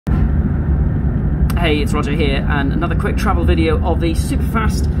Hey, it's Roger here, and another quick travel video of the super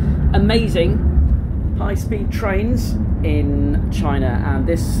fast, amazing high-speed trains in China. And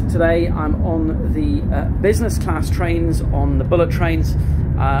today I'm on the business class trains, on the bullet trains,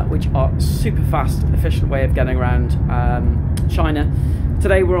 which are super fast, efficient way of getting around China.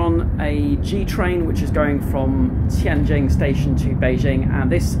 Today we're on a G train which is going from Tianjin station to Beijing,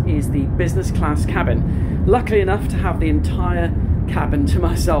 and this is the business class cabin. Luckily enough to have the entire cabin to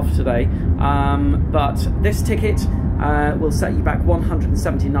myself today, but this ticket will set you back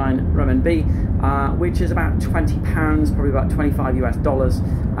 179 RMB, which is about £20, probably about 25 US dollars.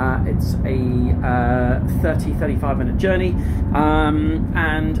 It's a 35 minute journey,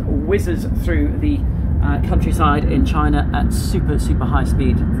 and whizzes through the countryside in China at super high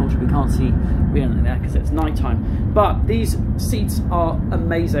speed. Unfortunately we can't see really there because it's night time, but these seats are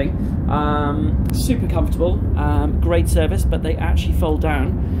amazing, super comfortable, great service, but they actually fold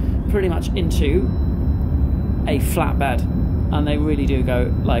down pretty much into a flat bed, and they really do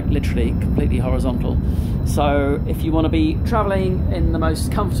go like literally completely horizontal. So if you want to be traveling in the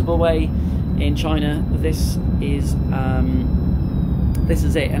most comfortable way in China, this is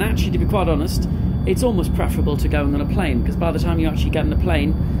it. And actually, to be quite honest, it's almost preferable to going on a plane, because by the time you actually get on the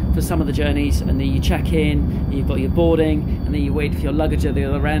plane for some of the journeys, and then you check in, you've got your boarding, and then you wait for your luggage at the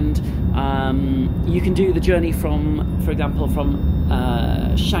other end, you can do the journey from, for example, from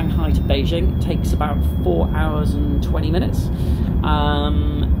Shanghai to Beijing. It takes about 4 hours and 20 minutes,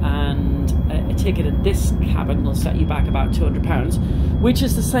 and a ticket in this cabin will set you back about £200, which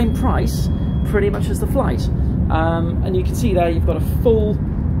is the same price pretty much as the flight. And you can see there you've got a full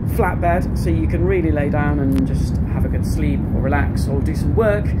flat bed, so you can really lay down and just have a good sleep or relax or do some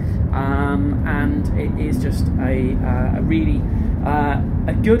work, and it is just a really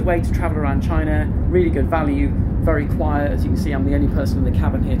a good way to travel around China. Really good value, very quiet. As you can see, I'm the only person in the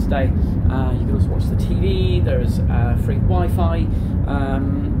cabin here today. You can also watch the TV, there's free Wi-Fi,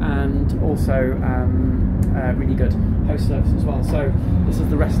 and also really good host service as well. So this is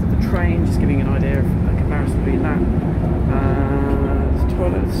the rest of the train, just giving you an idea of a comparison between that.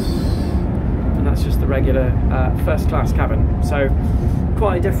 Toilets, and that's just the regular first class cabin. So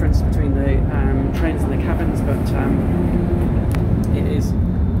quite a difference between the trains and the cabins, but it is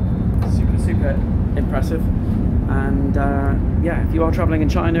super impressive. And yeah, if you are traveling in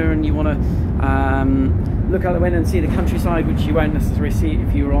China and you want to look out the window and see the countryside, which you won't necessarily see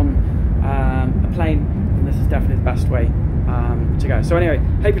if you were on a plane, then this is definitely the best way to go. So anyway,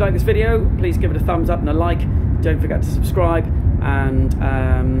 hope you like this video. Please give it a thumbs up and a like. Don't forget to subscribe, and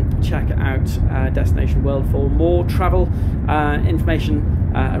check out Destination World for more travel information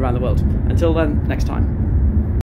around the world. Until then, next time.